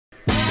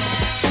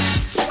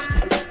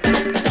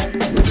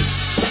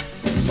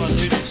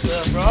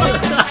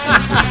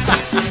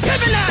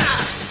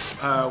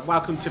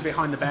welcome to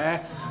Behind the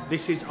Bear.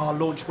 This is our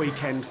launch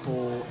weekend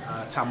for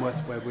Tamworth,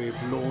 where we've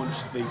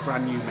launched the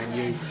brand new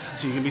menu.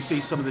 So you're going to see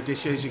some of the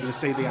dishes, you're going to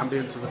see the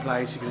ambience of the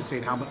place, you're going to see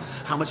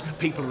how much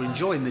people are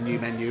enjoying the new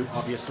menu,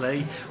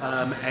 obviously,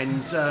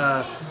 and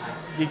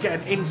you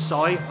get an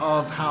insight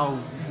of how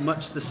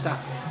much the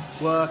staff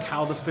work,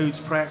 how the food's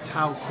prepped,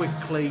 how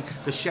quickly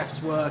the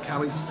chefs work,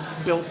 how it's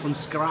built from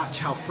scratch,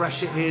 how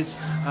fresh it is.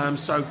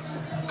 So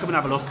come and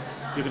have a look,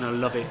 you're going to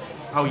love it.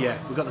 Oh yeah,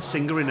 we've got the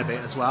singer in a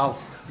bit as well.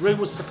 Rue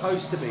was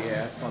supposed to be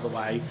here, by the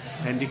way,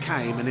 and he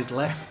came and he's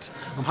left.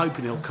 I'm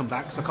hoping he'll come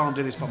back, because I can't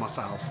do this by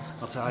myself,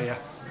 I'll tell you.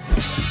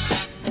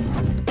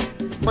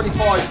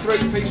 25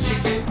 three-piece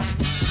chicken.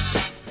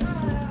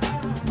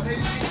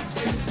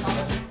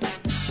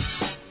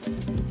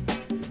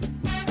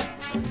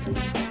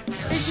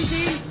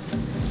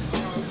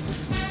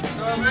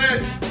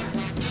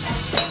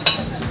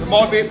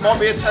 There might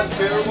be a 10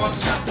 beer one.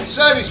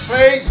 Service,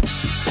 please.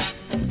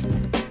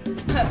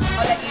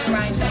 I'll let you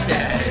arrange that.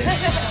 Yeah.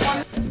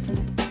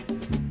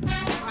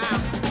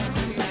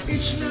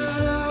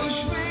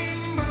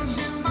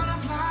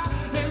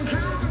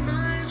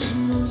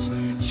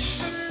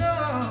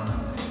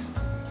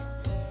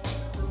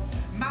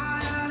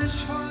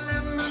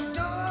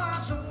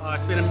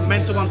 It's been a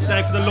mental one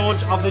today for the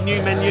launch of the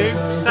new menu.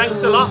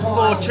 Thanks a lot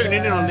for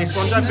tuning in on this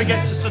one. Don't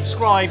forget to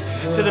subscribe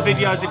to the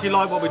videos if you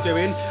like what we're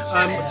doing.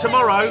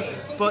 Tomorrow,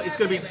 but it's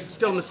going to be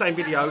still on the same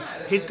video,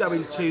 he's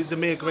going to the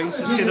Mere Green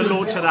to see the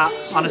launch of that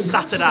on a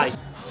Saturday.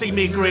 See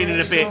Mere Green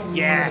in a bit,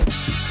 yeah.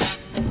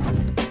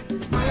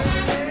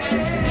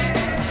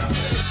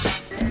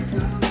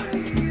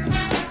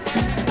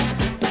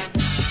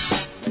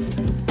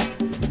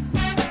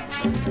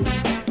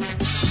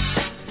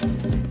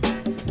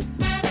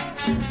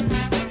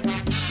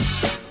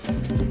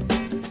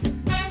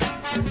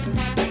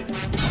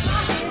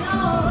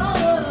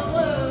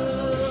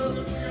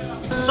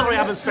 Sorry I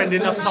haven't spent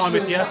enough time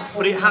with you,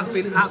 but it has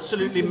been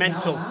absolutely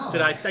mental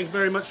today. Thank you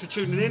very much for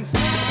tuning in.